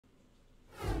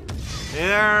Hey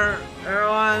there,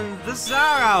 everyone. This is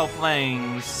Arrow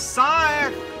playing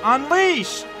Sonic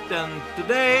Unleashed, and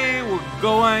today we're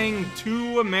going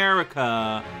to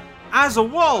America as a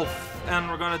wolf, and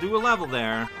we're gonna do a level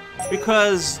there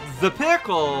because the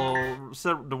pickle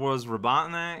said there was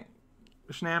Robotnik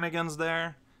shenanigans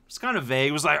there. It's kind of vague.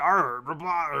 It was like,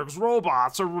 Robotnik's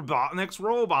robots or Robotnik's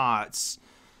robots.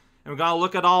 And we gotta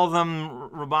look at all of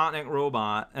them Robotnik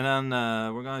robot, and then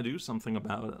we're gonna do something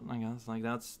about it. I guess like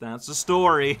that's the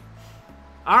story.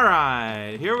 All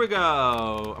right, here we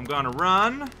go. I'm gonna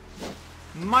run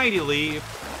Mighty Leap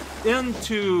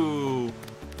into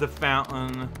the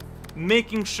fountain,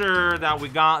 making sure that we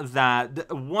got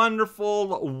that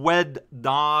wonderful wet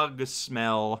dog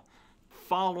smell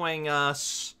following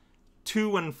us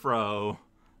to and fro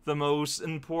the most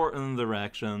important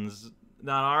directions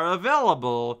that are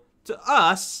available to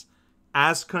us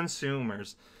as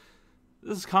consumers.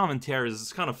 This commentary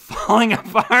is kind of falling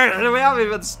apart. We haven't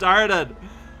even started.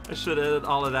 I should edit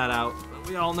all of that out, but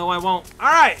we all know I won't.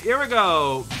 All right, here we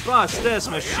go. Bust this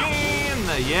machine.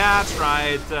 Yeah, that's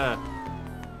right.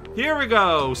 Here we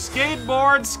go.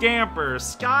 Skateboard scamper.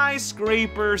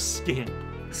 Skyscraper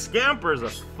Scamper is a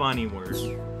funny word.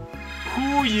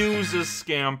 Who uses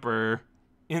scamper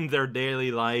in their daily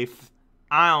life?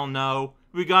 I don't know.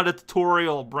 We got a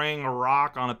tutorial bring a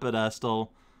rock on a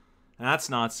pedestal. That's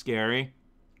not scary.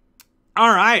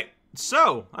 Alright,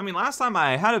 so, I mean, last time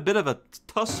I had a bit of a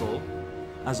tussle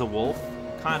as a wolf.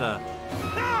 Kinda,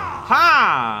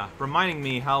 reminding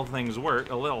me how things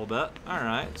work a little bit.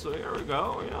 Alright, so here we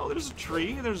go. You know, there's a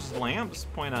tree, there's lamps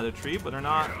pointing at a tree, but they're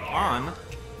not on.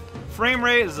 Frame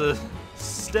rate is a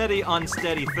steady,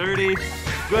 unsteady 30.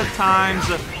 Good times.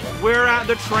 We're at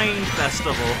the train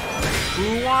festival.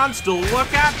 Who wants to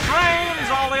look at trains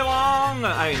all day long?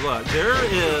 I mean, look, there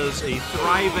is a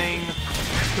thriving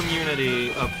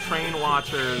community of train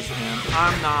watchers, and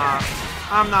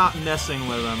I'm not messing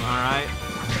with them, all right?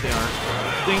 They are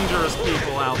dangerous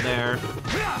people out there.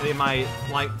 They might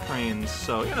like trains,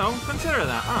 so, you know, consider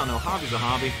that. I don't know, hobby's a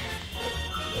hobby.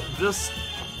 Just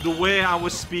the way I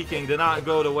was speaking did not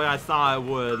go the way I thought it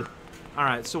would. All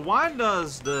right, so why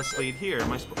does this lead here?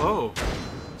 Am I oh.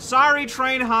 Sorry,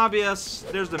 train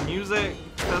hobbyists. There's the music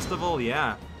festival,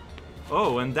 yeah.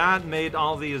 Oh, and that made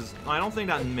all these... I don't think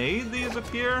that made these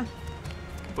appear,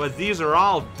 but these are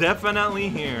all definitely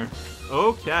here.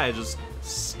 Okay, just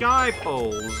sky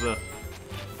poles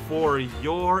for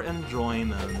your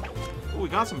enjoyment. Oh, we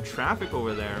got some traffic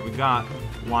over there. We got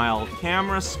wild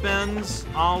camera spins.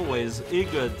 Always a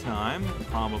good time,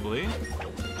 probably.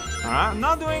 Alright, I'm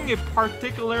not doing a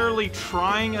particularly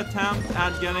trying attempt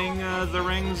at getting the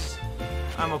rings.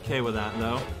 I'm okay with that,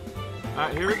 though.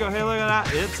 Alright, here we go. Hey, look at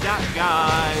that. It's that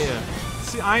guy.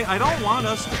 See, I don't want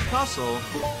us to tussle,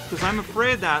 because I'm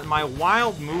afraid that my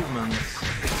wild movements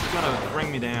is going to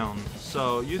bring me down.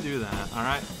 So, you do that,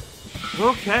 alright?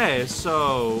 Okay,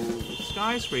 so,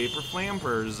 skyscraper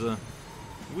flampers.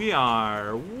 We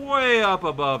are way up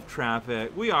above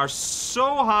traffic. We are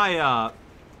so high up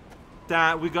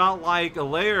that we got like a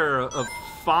layer of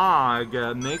fog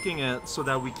making it so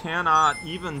that we cannot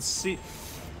even see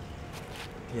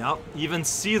even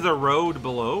see the road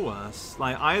below us.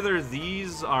 Like either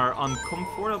these are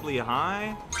uncomfortably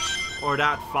high or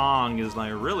that fog is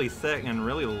like really thick and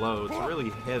really low. It's really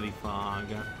heavy fog.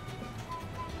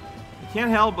 You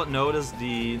can't help but notice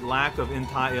the lack of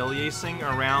anti-aliasing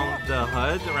around the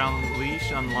HUD, around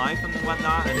leash on life and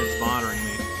whatnot, and it's bothering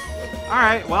me.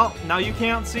 Alright, well, now you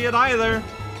can't see it either.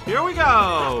 Here we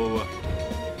go!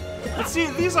 Let's see,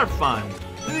 these are fun.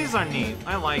 These are neat.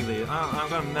 I like these. I'm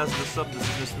gonna mess this up,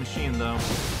 this machine, though.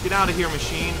 Get out of here,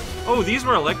 machine. Oh, these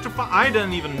were electrified? I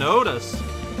didn't even notice.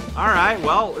 Alright,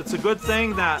 well, it's a good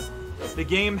thing that the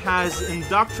game has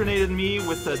indoctrinated me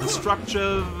with a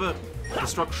destructive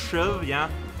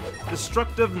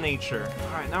nature.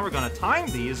 Alright, now we're gonna time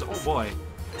these. Oh, boy.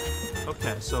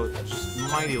 Okay, so just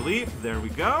mighty leap. There we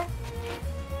go.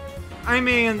 I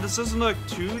mean, this doesn't look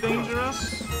too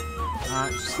dangerous.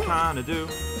 Just kinda do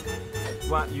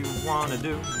what you wanna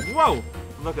do. Whoa!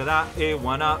 Look at that.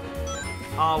 A1 up.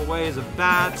 Always a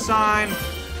bad sign.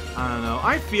 I don't know.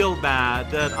 I feel bad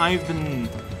that I've been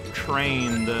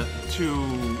trained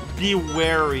to be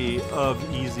wary of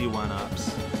easy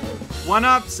 1-ups.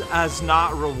 1-ups as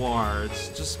not rewards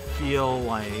just feel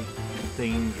like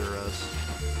dangerous.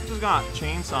 Just got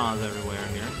chainsaws everywhere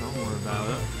here. Don't worry about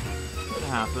it. It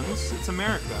happens. It's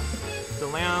America. The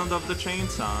land of the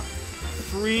chainsaw.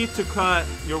 Free to cut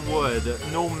your wood,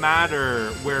 no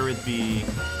matter where it be.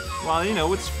 Well, you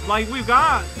know, it's like we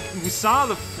saw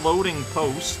the floating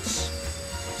posts.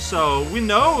 So we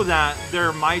know that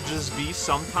there might just be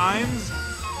sometimes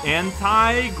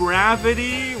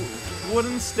anti-gravity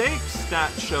wooden stakes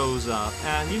that shows up.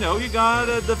 And, you know, you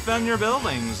gotta defend your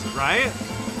buildings, right?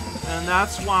 And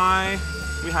that's why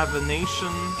we have a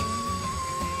nation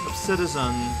of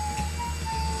citizens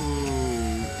who...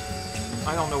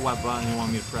 I don't know what button you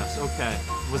want me to press. Okay,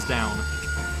 it was down.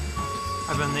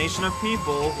 I have a nation of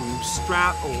people who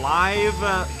strap live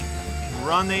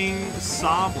running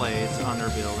saw blades on their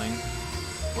building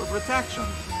for protection.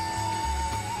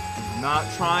 I'm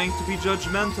not trying to be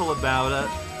judgmental about it.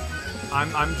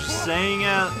 I'm just saying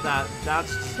it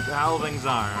that's how things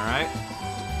are, alright?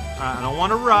 I don't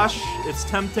want to rush. It's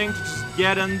tempting to just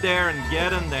get in there,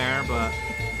 but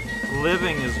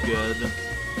living is good.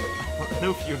 I don't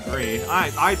know if you agree.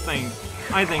 I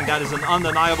think that is an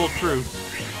undeniable truth.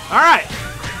 Alright!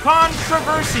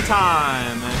 Controversy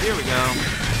time! And here we go.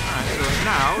 Alright, so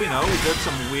now, you know, we did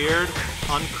some weird,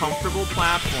 uncomfortable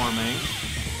platforming.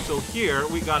 So here,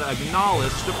 we gotta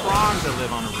acknowledge the frogs that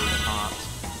live on the rooftops.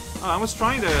 Oh, I was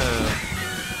trying to...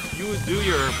 You would do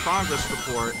your progress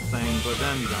report thing, but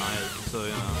then you died. So,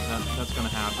 you know, that's gonna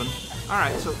happen.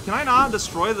 Alright, so can I not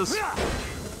destroy this?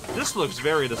 This looks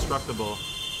very destructible.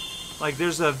 Like,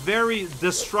 there's a very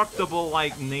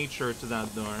destructible-like nature to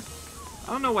that door.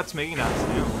 I don't know what's making that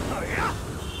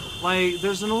sound. Like,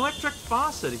 there's an electric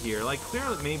faucet here. Like,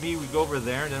 clearly, maybe we go over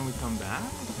there and then we come back?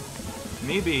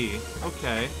 Maybe.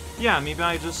 Okay. Yeah, maybe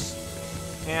I just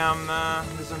am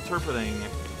misinterpreting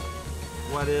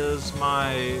what is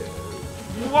my...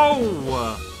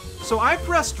 Whoa! So I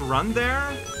pressed run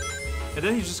there, and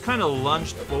then he just kind of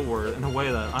lunged forward in a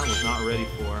way that I was not ready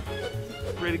for.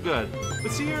 Pretty good.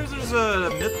 But see, there's a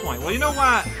midpoint. Well, you know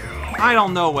what? I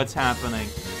don't know what's happening.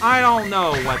 I don't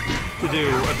know what to do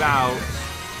about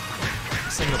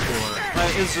Singapore.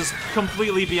 It's just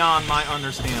completely beyond my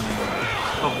understanding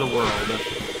of the world.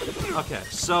 Okay,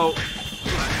 so...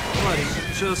 What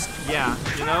is just... Yeah,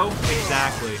 you know?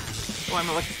 Exactly. Oh, I'm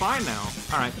electrified now.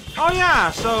 Alright. Oh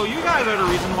yeah, so you guys are the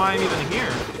reason why I'm even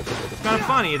here. It's kind of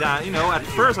funny that, you know, at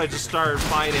first I just started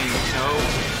fighting, you know,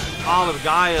 all of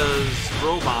Gaia's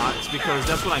robots because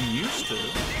that's what I'm used to.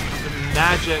 The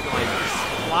magic, like,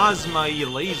 plasma-y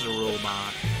laser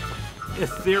robot.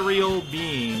 Ethereal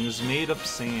beings made of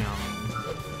sand.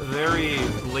 Very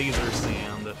laser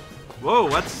sand. Whoa,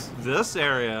 what's this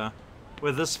area?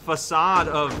 With this facade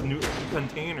of new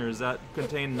containers that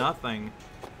contain nothing.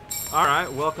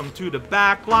 Alright, welcome to the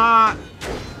back lot.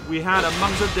 We had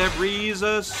among the debris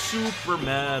a super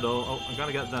metal. Oh, I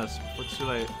gotta get this before it's too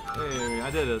late. Hey,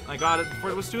 I did it. I got it before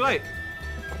it was too late.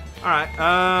 Alright,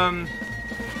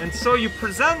 and so you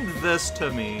present this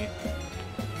to me.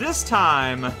 This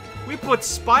time, we put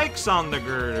spikes on the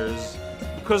girders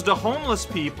because the homeless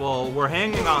people were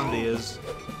hanging on these,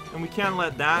 and we can't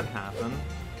let that happen.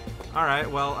 Alright,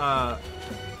 well,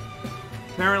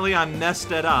 apparently I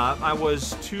messed it up. I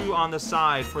was too on the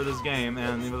side for this game,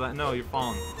 and he was like, no, you're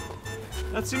falling.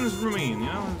 That seems mean, you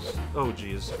know? Oh,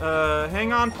 jeez.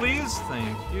 Hang on, please.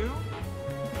 Thank you.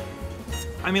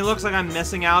 I mean, it looks like I'm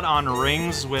missing out on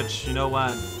rings, which, you know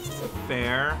what?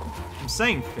 Fair. I'm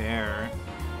saying fair.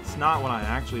 It's not what I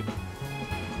actually...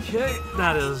 Okay,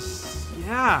 that is...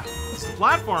 Yeah. This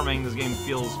platforming, this game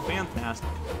feels fantastic.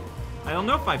 I don't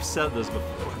know if I've said this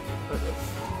before, but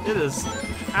it is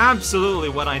absolutely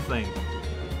what I think.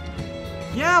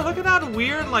 Yeah, look at that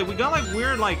weird, like, we got, like,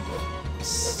 weird, like,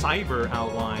 cyber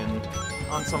outline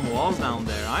on some walls down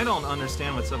there. I don't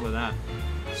understand what's up with that.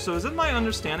 So is it my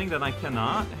understanding that I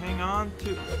cannot hang on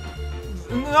to...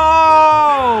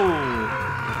 No!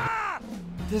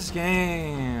 This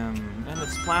game and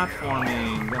its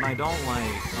platforming that I don't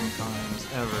like sometimes,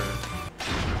 ever.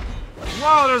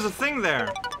 Whoa, there's a thing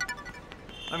there!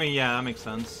 I mean, yeah, that makes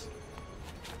sense.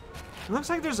 It looks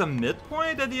like there's a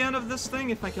midpoint at the end of this thing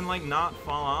if I can, like, not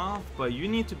fall off, but you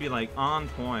need to be, like, on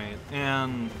point.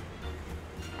 And,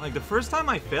 like, the first time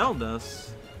I failed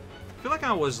this, I feel like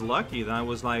I was lucky that I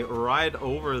was, like, right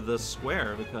over the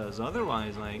square, because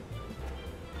otherwise, like,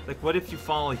 what if you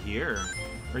fall here?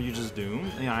 Are you just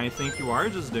doomed? Yeah, I think you are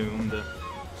just doomed.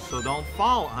 So don't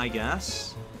fall, I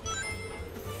guess.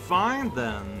 Fine,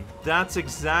 then. That's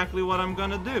exactly what I'm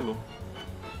gonna do.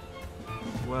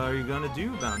 What are you gonna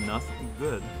do about nothing?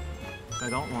 Good. I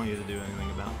don't want you to do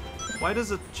anything about. Why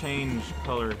does it change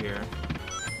color here?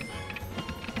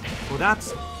 Well,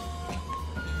 that's...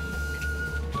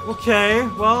 Okay,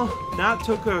 well, that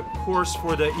took a course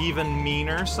for the even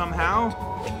meaner somehow.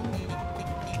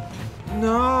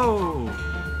 No!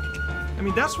 I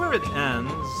mean, that's where it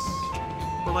ends.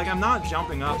 But, like, I'm not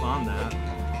jumping up on that.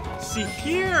 See,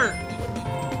 here...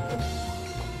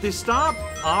 They stopped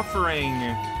offering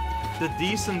the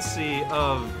decency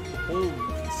of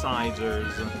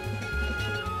incisors.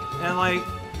 And like,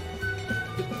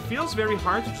 it feels very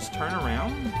hard to just turn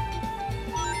around.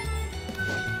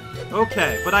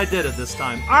 Okay, but I did it this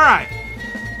time. Alright!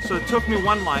 So it took me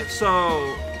 1 life.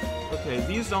 So, okay,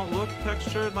 these don't look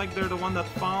textured like they're the one that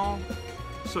fall.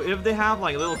 So if they have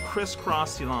like little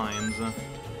crisscrossy lines,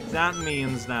 that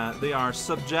means that they are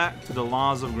subject to the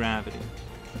laws of gravity.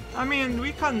 I mean,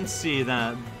 we couldn't see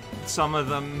that some of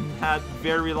them had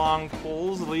very long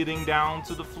poles leading down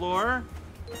to the floor.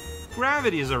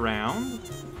 Gravity's around.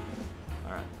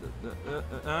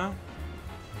 Alright.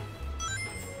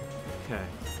 Okay.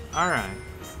 Alright.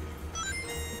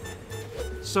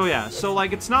 So yeah, so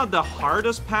like it's not the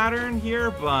hardest pattern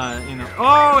here, but you know.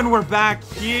 Oh, and we're back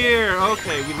here.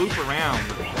 Okay, we loop around.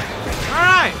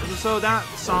 Alright, so that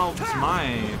solves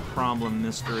my problem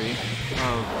mystery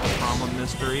of problem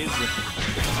mysteries.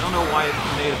 I don't know why it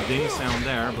made a ding sound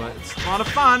there, but it's a lot of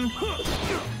fun.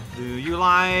 Do you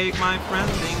like my friend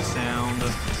ding sound?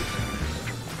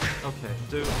 Okay,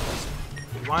 dude.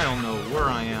 I don't know where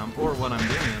I am or what I'm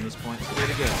doing at this point, so way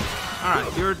to go.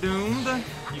 Alright, you're doomed.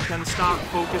 You can stop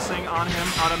focusing on him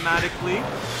automatically.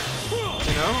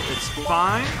 You know, it's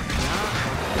fine.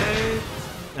 Yeah, okay.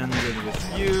 Ended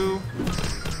with you.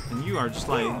 And you are just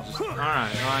like,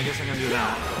 alright, well, I guess I'm gonna do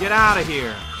that. Get out of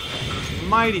here.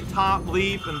 Mighty top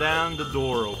leap, and then the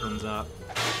door opens up.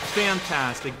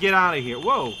 Fantastic. Get out of here.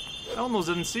 Whoa. I almost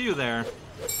didn't see you there.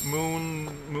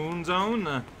 Moon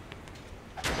zone?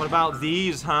 What about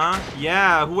these, huh?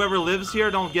 Yeah, whoever lives here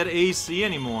don't get AC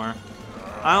anymore.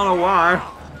 I don't know why.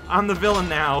 I'm the villain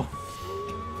now.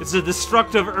 It's the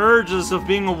destructive urges of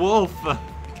being a wolf.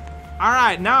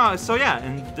 Alright, now, so yeah,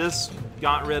 and this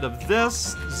got rid of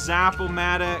this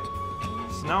Zap-O-Matic.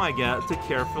 So now I get to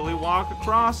carefully walk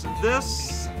across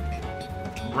this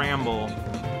bramble.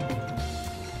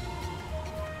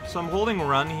 So I'm holding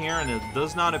run here, and it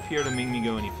does not appear to make me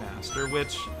go any faster,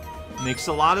 which makes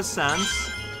a lot of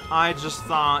sense. I just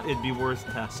thought it'd be worth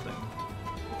testing.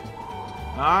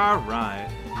 Alright,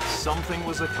 something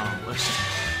was accomplished.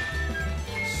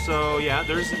 So yeah,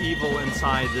 there's evil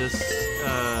inside this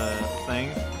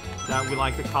thing that we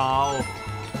like to call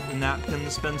the napkin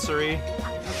dispensary.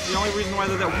 That's the only reason why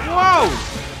they're there. Whoa!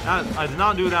 I did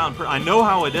not do that on purpose. I know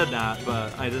how I did that,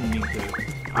 but I didn't mean to.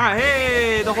 Alright,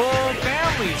 hey, the whole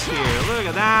family's here. Look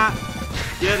at that.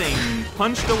 Getting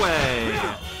punched away.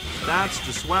 That's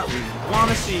just what we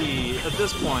want to see at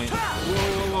this point.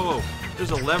 Whoa, whoa, whoa. There's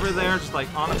a lever there, just like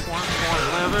on a corner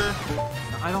lever.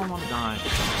 I don't want to die.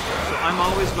 So I'm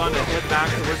always going to hit back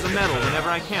towards the middle whenever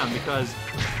I can, because,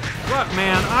 look,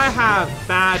 man, I have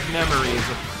bad memories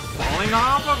of falling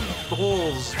off of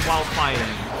holes while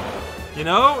fighting. You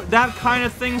know, that kind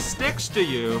of thing sticks to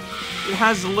you. It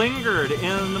has lingered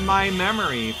in my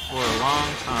memory for a long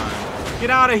time. Get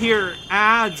out of here,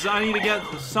 ads! I need to get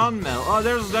the sun melt. Oh,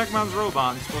 there's Deckman's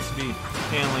robot I'm supposed to be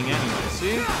handling anyway.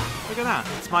 See? Look at that.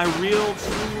 It's my real,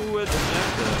 true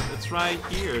objective. It's right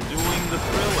here, doing the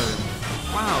thriller.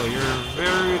 Wow, you're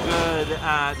very good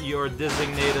at your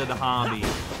designated hobby,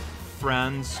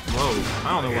 friends. Whoa,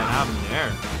 I don't know what happened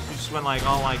there. Just went like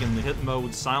all like in the hit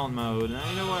mode, silent mode. And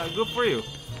you know what? Good for you.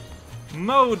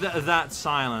 Mode that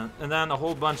silent, and then a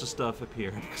whole bunch of stuff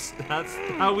appeared. That's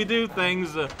how we do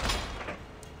things,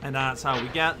 and that's how we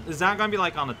get. Is that gonna be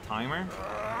like on a timer?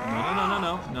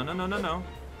 No.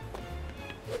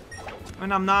 I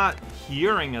mean, I'm not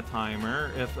hearing a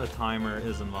timer if a timer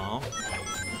is involved.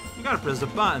 You gotta press a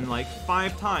button like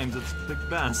 5 times. It's the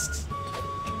best.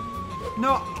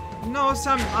 No,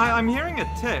 Sam, I'm hearing a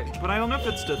tick, but I don't know if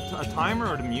it's a timer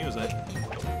or the music.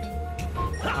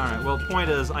 Alright, well, point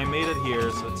is, I made it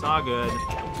here, so it's all good.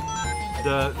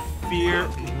 The fear...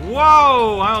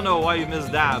 Whoa! I don't know why you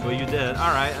missed that, but you did.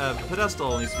 Alright,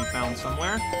 pedestal needs to be found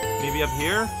somewhere. Maybe up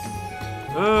here?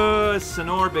 Oh, it's an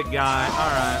orbit guy.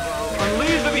 Alright.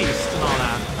 Unleash the beast and all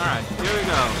that. Alright, here we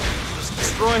go. Just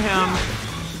destroy him.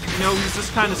 You know, he's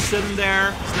just kind of sitting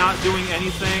there. He's not doing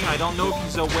anything. I don't know if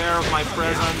he's aware of my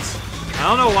presence. I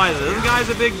don't know why this guy's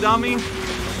a big dummy.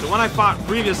 The one I fought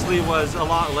previously was a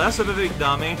lot less of a big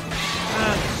dummy.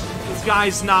 This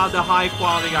guy's not the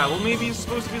high-quality guy. Well, maybe he's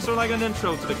supposed to be sort of like an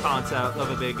intro to the concept of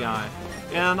a big guy.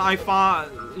 And I fought,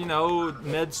 you know,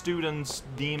 med students,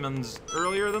 demons,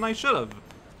 earlier than I should have.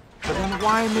 But then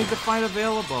why make the fight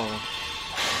available?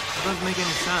 It doesn't make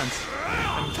any sense.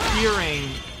 I'm hearing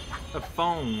a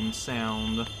phone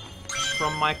sound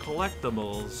from my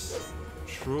collectibles.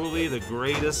 Truly the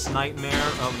greatest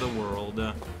nightmare of the world.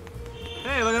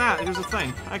 Hey, look at that. Here's the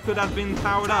thing. I could have been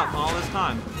powered up all this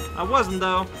time. I wasn't,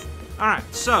 though. Alright,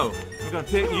 so, I'm going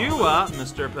to pick you up,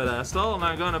 Mr. Pedestal, and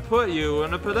I'm going to put you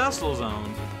in the pedestal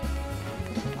zone.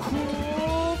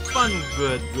 Cool one.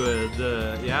 Good, good.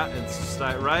 Yeah, it's just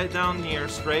like right down here,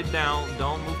 straight down.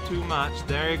 Don't move too much.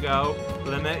 There you go.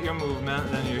 Limit your movement.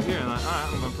 And then you're here. And like, all right,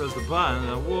 I'm gonna press the button. And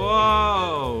then,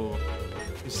 whoa!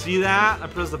 You see that? I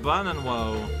press the button and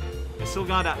whoa! I still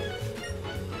got that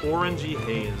orangey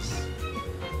haze.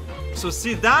 So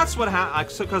see, that's what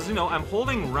happens. So, because you know, I'm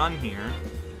holding run here,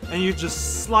 and you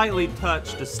just slightly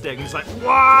touch the stick, and it's like,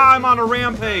 wow! I'm on a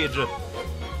rampage.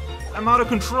 I'm out of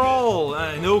control!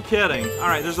 No kidding.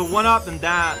 Alright, there's a 1-up in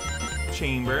that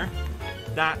chamber.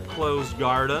 That closed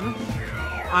garden.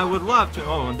 I would love to...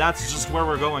 Oh, and that's just where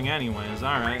we're going anyways.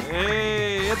 Alright.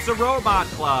 Hey, it's the robot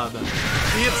club.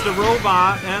 See, it's the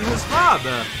robot and his club.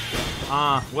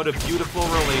 Ah, what a beautiful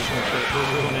relationship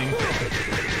we're ruining.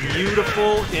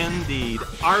 Beautiful indeed.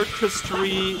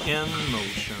 Artistry in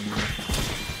motion.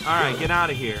 Alright, get out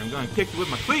of here. I'm gonna kick you with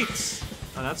my cleats.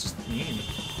 Oh, that's just mean.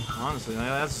 Honestly,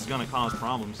 that's just gonna cause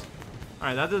problems.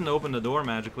 Alright, that didn't open the door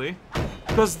magically.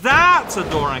 Because that's a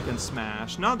door I can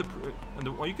smash. Not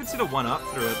well, you can see the 1-up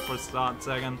through it for a hot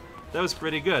second. That was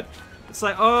pretty good. It's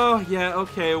like, oh, yeah,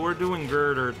 okay, we're doing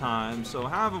girder time, so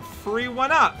have a free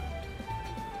 1-up.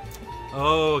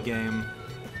 Oh, game.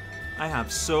 I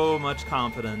have so much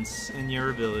confidence in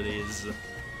your abilities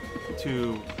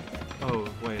to... Oh,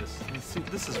 wait,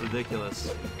 this is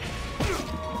ridiculous.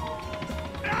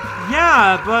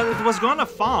 Yeah, but it was gonna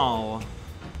fall.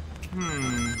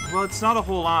 Well, it's not a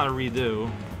whole lot to redo.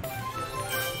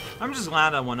 I'm just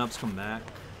glad that 1-ups come back.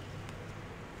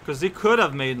 Because they could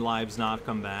have made lives not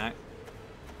come back.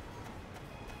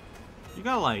 You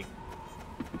gotta, like,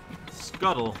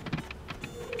 scuttle.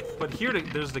 But here,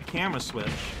 there's the camera switch.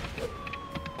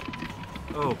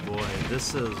 Oh boy,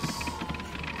 this is...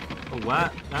 Oh,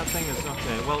 what? That thing is...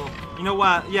 Okay, well, you know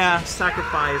what? Yeah,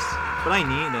 sacrifice. But I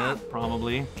need it,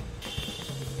 probably.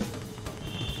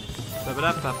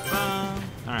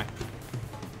 Alright.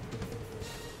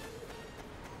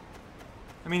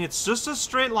 I mean, it's just a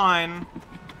straight line.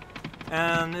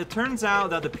 And it turns out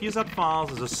that the piece that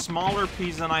falls is a smaller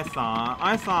piece than I thought.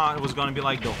 I thought it was going to be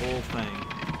like the whole thing.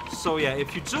 So yeah,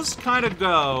 if you just kind of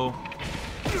go...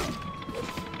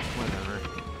 Whatever.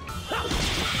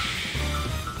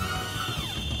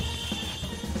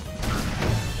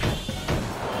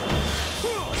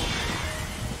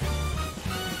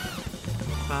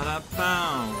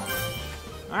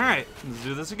 Alright, let's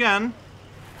do this again.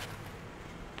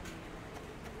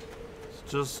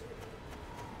 Just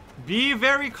be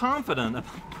very confident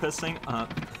about pressing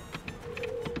up.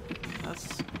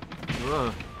 That's...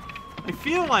 Ugh. I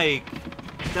feel like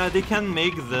that they can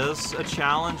make this a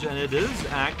challenge, and it is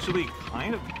actually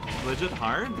kind of legit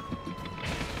hard.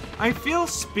 I feel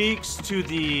speaks to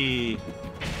the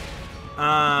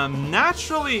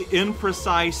naturally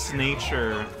imprecise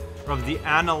nature of the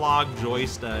analog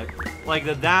joystick. Like,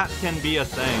 that can be a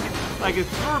thing. Like,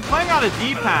 if you were playing on a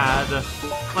D-pad,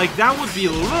 like, that would be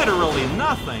literally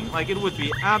nothing. Like, it would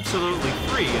be absolutely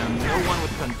free, and no one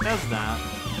would contest that.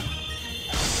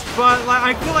 But, like,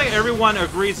 I feel like everyone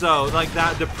agrees, though, like,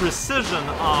 that the precision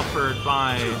offered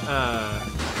by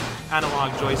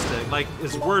analog joystick, like,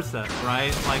 is worth it,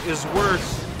 right? Like, is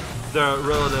worth the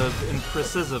relative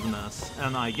imprecisiveness.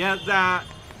 And I get that.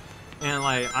 And,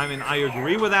 like, I mean, I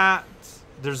agree with that.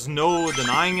 There's no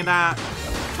denying that.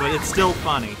 But it's still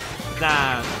funny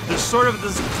that there's sort of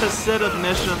this tacit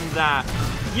admission that,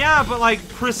 yeah, but, like,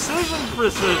 precision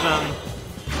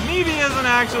maybe isn't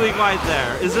actually quite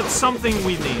there. Is it something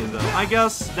we need, though? I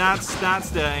guess that's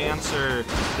the answer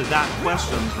to that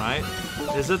question, right?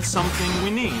 Is it something we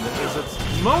need? Is it...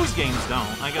 Most games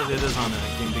don't. I guess it is on a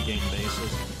game-to-game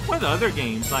basis. What other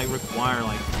games, like, require,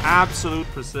 like, absolute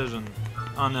precision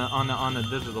on a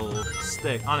digital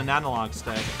stick, on an analog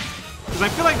stick? Because I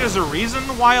feel like there's a reason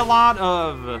why a lot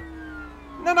of...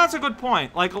 No, that's a good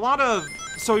point. Like, a lot of...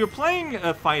 So you're playing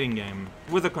a fighting game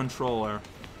with a controller.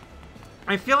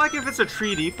 I feel like if it's a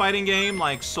 3D fighting game,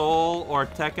 like Soul or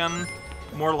Tekken,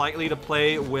 more likely to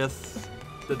play with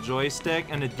the joystick,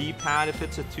 and a D-pad if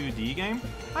it's a 2D game.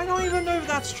 I don't even know if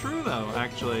that's true, though,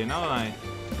 actually, now that I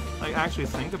like, actually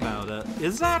think about it.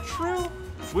 Is that true?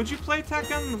 Would you play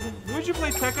Tekken? Would you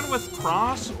play Tekken with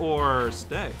cross or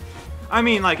stick? I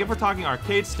mean, like, if we're talking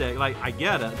arcade stick, like, I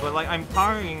get it, but, like, I'm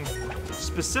talking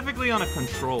specifically on a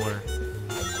controller.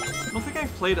 I don't think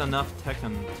I've played enough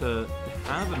Tekken to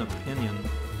have an opinion,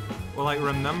 or, like,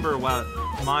 remember what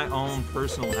my own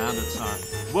personal habits are.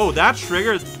 Whoa, that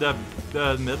triggered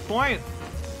the midpoint?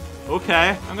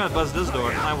 Okay, I'm gonna buzz this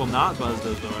door. I will not buzz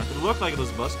this door. It looked like it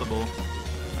was bustable.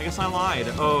 I guess I lied.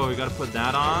 Oh, you gotta put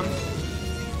that on?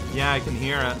 Yeah, I can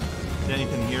hear it. Then you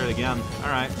can hear it again.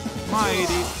 Alright.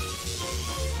 Mighty.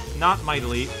 Not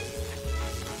mightily.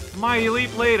 Mighty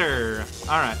Leap later.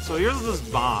 Alright, so here's this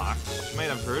box. You might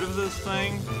have heard of this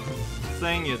thing.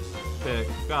 Thing you pick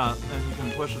up and you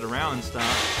can push it around and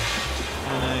stuff.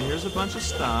 And here's a bunch of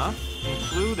stuff,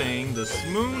 including this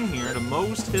moon here, the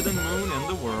most hidden moon in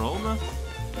the world.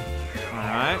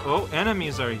 Alright, oh,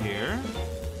 enemies are here.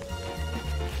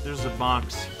 There's a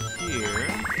box here.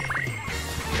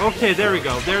 Okay, there we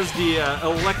go. There's the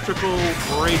electrical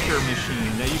breaker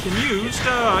machine that you can use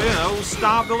to, you know,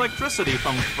 stop electricity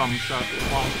from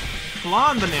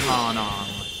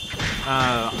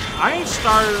I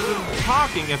started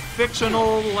talking a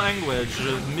fictional language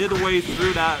midway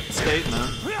through that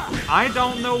statement. I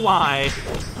don't know why.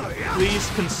 Please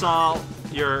consult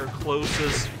your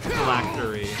closest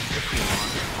phylactery if you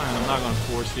want. I'm not going to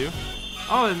force you.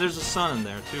 Oh, and there's a sun in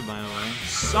there too, by the way.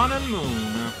 Sun and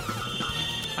moon.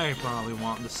 I probably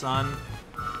want the sun.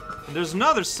 And there's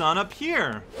another sun up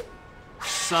here.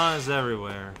 Sun is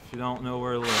everywhere. If you don't know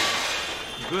where to look.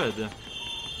 Good.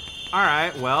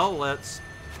 Alright, well, let's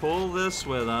pull this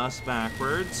with us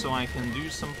backwards so I can do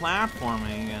some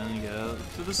platforming and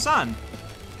get to the sun.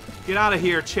 Get out of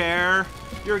here, chair.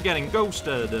 You're getting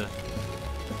ghosted.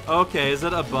 Okay, is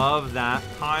it above that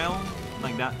tile?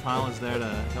 Like that tile is there to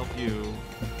help you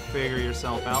figure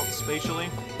yourself out spatially?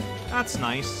 That's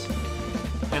nice.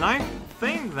 And I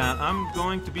think that I'm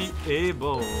going to be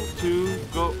able to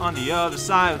go on the other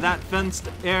side of that fenced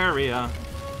area.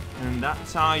 And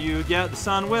that's how you get the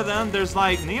sun with it. And there's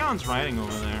like neons writing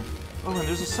over there. Oh, and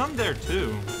there's a sun there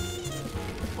too.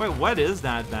 Wait, what is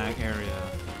that back area?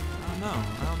 I don't know.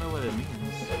 I don't know what it means.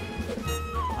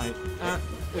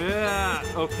 Yeah.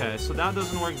 Okay, so that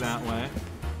doesn't work that way.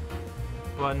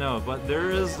 But no, but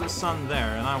there is the sun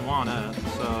there, and I want it.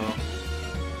 So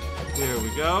here we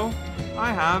go.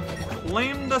 I have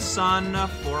claimed the sun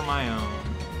for my own.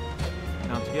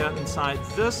 Now to get inside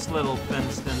this little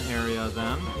fenced-in area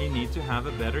then, you need to have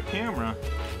a better camera.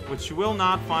 Which you will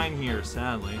not find here,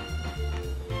 sadly.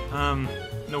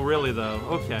 No really though.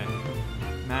 Okay.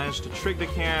 Managed to trick the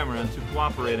camera into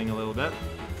cooperating a little bit.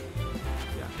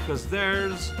 Yeah, because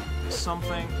there's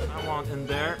something I want in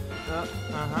there.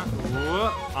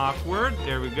 Whoa, awkward.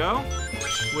 There we go.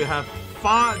 We have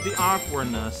fought the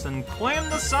awkwardness and claimed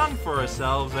the sun for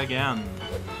ourselves again.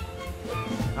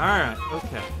 Alright,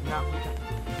 okay. Now,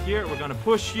 here we're gonna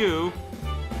push you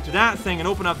to that thing and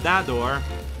open up that door.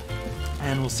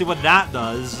 And we'll see what that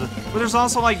does. But there's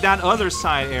also like that other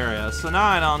side area. So now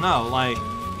I don't know. Like,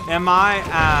 am I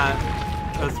at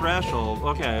a threshold?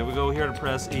 Okay, we go here to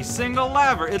press a single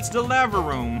lever. It's the lever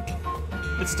room.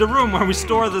 It's the room where we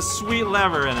store the sweet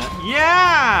lever in it.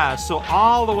 Yeah! So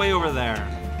all the way over there.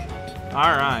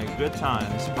 Alright, good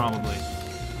times, probably.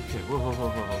 Okay,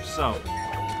 whoa. So,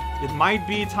 it might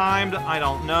be timed, I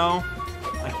don't know.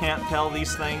 I can't tell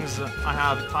these things. I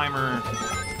have timer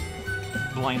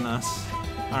blindness.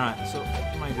 Alright, so,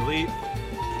 my delete.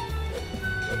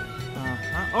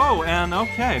 Oh, and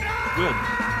okay.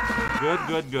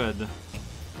 Good.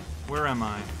 Where am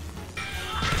I?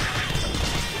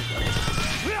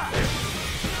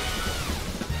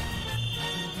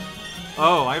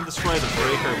 Oh, I've destroyed the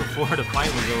breaker before the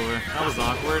fight was over. That was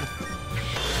awkward.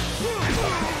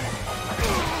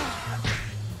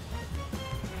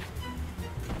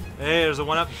 Hey, there's a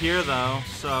one up here though,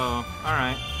 so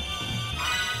alright.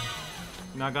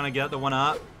 Not gonna get the one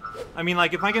up. I mean,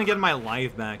 like, if I can get my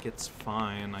life back, it's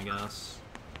fine, I guess.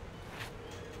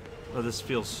 Oh, this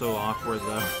feels so awkward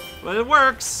though. But it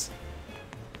works!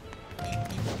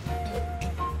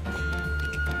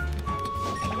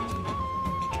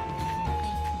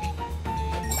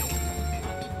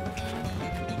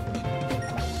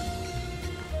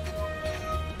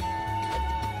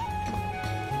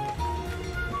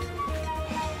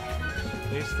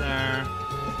 There.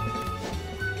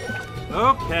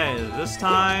 Okay, this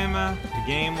time the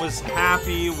game was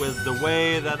happy with the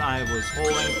way that I was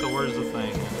holding towards the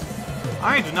thing.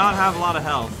 I do not have a lot of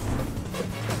health.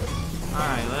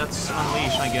 Alright, let's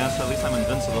unleash, I guess. At least I'm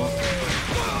invincible.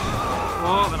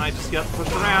 Oh, then I just get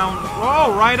pushed around.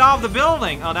 Whoa, right off the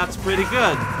building! Oh, that's pretty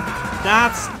good.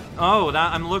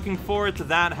 I'm looking forward to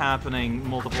that happening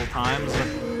multiple times.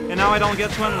 And now I don't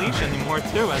get to unleash anymore,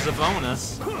 too, as a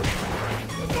bonus.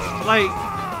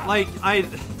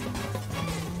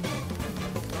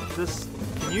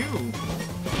 Can you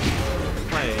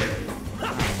play?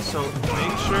 So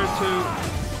make sure to,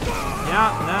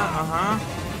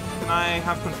 Can I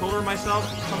have control over myself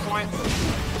at some point?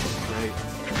 Great.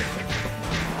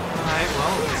 Alright,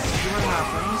 well, let's see what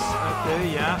happens. Okay,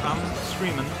 yeah, I'm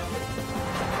screaming.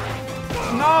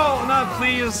 No,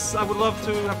 please. I would love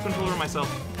to have control over myself.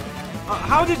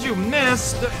 How did you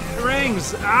miss the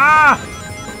rings? Ah!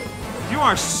 You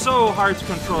are so hard to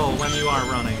control when you are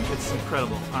running. It's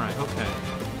incredible. Alright, okay.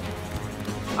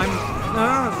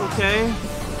 Okay.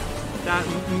 That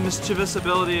mischievous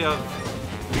ability of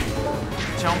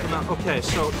jumping up. Okay,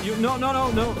 so you no,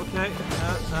 okay.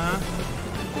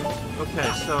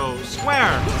 Okay, so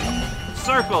square,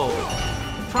 circle,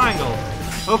 triangle.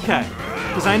 Okay.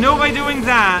 Because I know by doing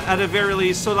that, at the very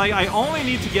least, so like I only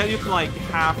need to get you to like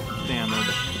half damage.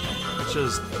 Which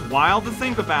is wild to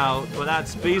think about, but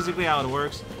that's basically how it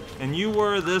works. And you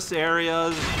were this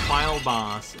area's final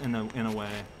boss in a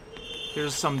way.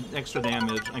 Here's some extra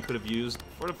damage I could have used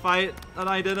for the fight that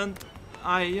I didn't.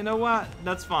 You know what?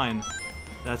 That's fine.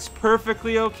 That's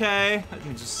perfectly okay. I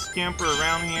can just scamper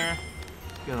around here.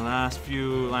 Get the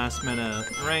last minute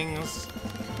rings.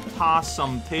 Toss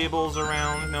some tables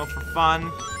around, you know, for fun.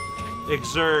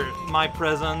 Exert my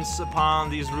presence upon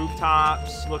these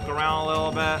rooftops. Look around a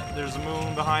little bit. There's a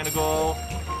moon behind a goal.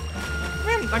 I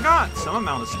mean, I got some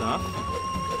amount of stuff.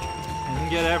 I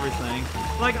didn't get everything.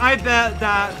 Like, I bet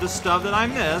that the stuff that I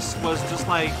missed was just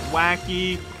like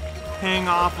wacky hang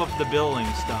off of the building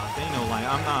stuff. You know, like,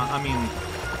 I mean,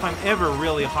 if I'm ever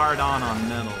really hard on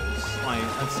metals, like,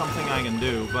 that's something I can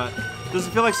do, but does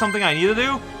it feel like something I need to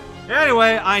do?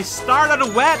 Anyway, I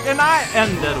started wet and I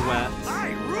ended wet.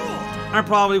 I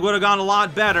probably would have gone a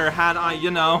lot better had I,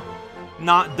 you know,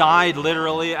 not died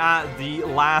literally at the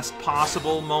last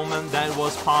possible moment that it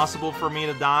was possible for me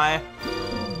to die.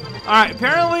 Alright,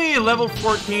 apparently level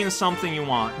 14 is something you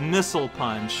want. Missile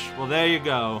punch. Well, there you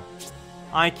go.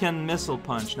 I can missile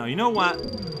punch. Now, you know what?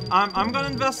 I'm gonna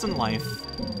invest in life.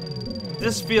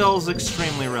 This feels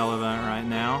extremely relevant right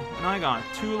now. And I got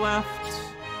 2 left.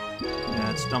 Yeah,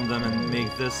 let's dump them and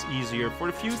make this easier for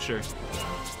the future.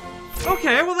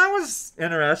 Okay, well that was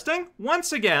interesting.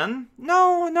 Once again,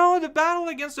 no, the battle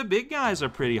against the big guys are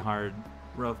pretty hard.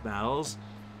 Rough battles.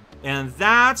 And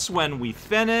that's when we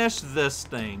finish this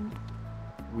thing.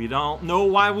 We don't know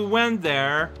why we went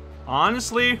there.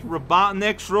 Honestly,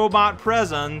 Robotnik's robot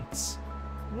presence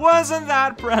wasn't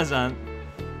that present.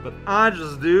 But I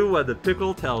just do what the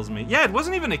pickle tells me. Yeah, it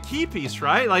wasn't even a key piece,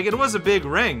 right? Like, it was a big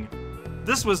ring.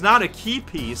 This was not a key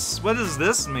piece. What does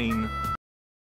this mean?